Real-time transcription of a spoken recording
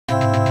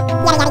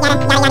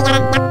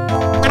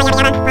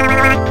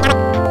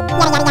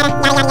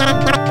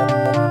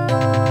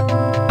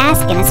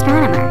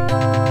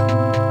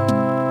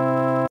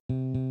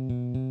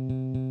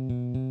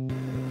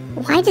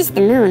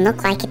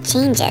look like it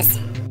changes?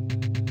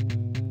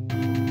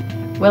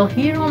 Well,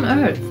 here on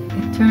Earth,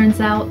 it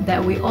turns out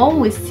that we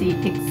always see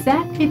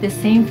exactly the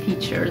same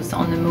features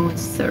on the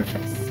moon's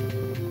surface.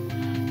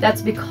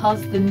 That's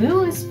because the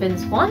moon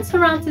spins once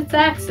around its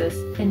axis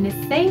in the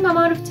same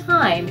amount of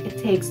time it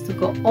takes to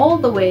go all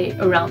the way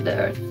around the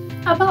Earth,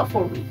 about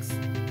 4 weeks.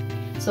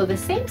 So the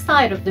same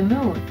side of the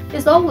moon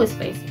is always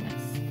facing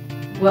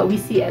us. What we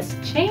see as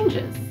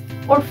changes,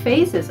 or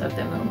phases of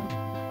the moon,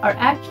 are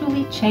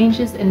actually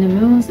changes in the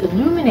moon's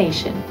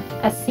illumination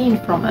as seen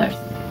from Earth.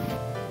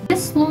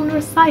 This lunar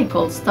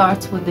cycle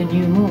starts with the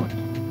new moon,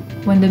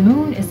 when the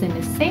moon is in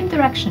the same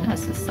direction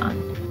as the sun.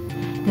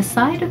 The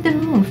side of the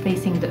moon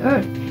facing the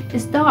Earth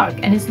is dark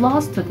and is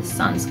lost to the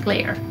sun's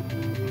glare.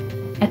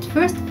 At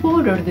first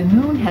quarter, the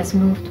moon has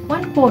moved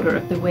 1/4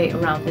 of the way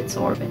around its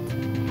orbit.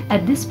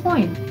 At this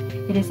point,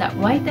 it is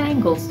at right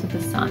angles to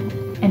the sun,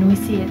 and we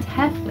see it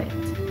half-lit.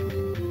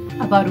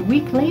 About a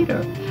week later,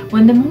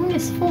 when the moon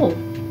is full,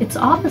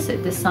 it's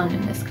opposite the sun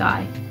in the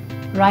sky.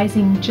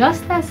 Rising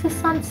just as the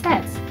sun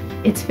sets,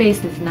 its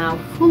face is now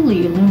fully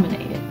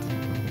illuminated.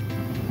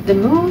 The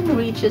moon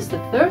reaches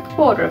the 3rd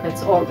quarter of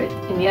its orbit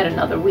in yet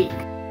another week.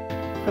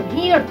 From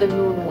here, the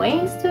moon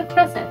wanes to a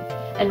crescent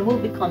and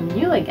will become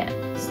new again,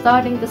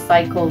 starting the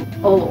cycle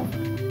all over.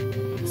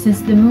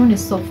 Since the moon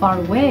is so far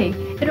away,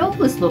 it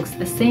always looks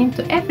the same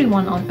to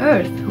everyone on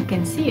Earth who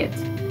can see it.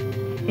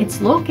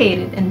 It's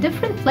located in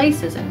different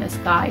places in the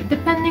sky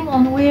depending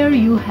on where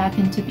you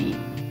happen to be,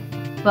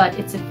 but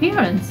its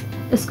appearance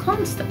is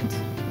constant.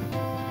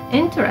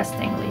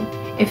 Interestingly,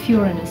 if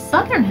you're in the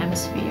southern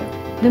hemisphere,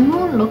 the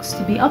moon looks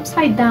to be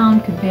upside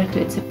down compared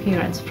to its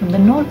appearance from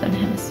the northern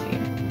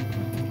hemisphere.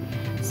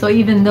 So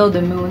even though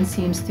the moon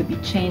seems to be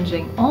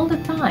changing all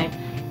the time,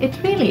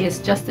 it really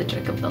is just a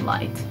trick of the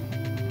light.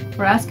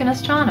 For Ask an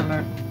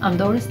Astronomer, I'm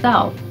Doris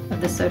Dahl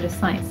of the Certus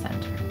Science Center.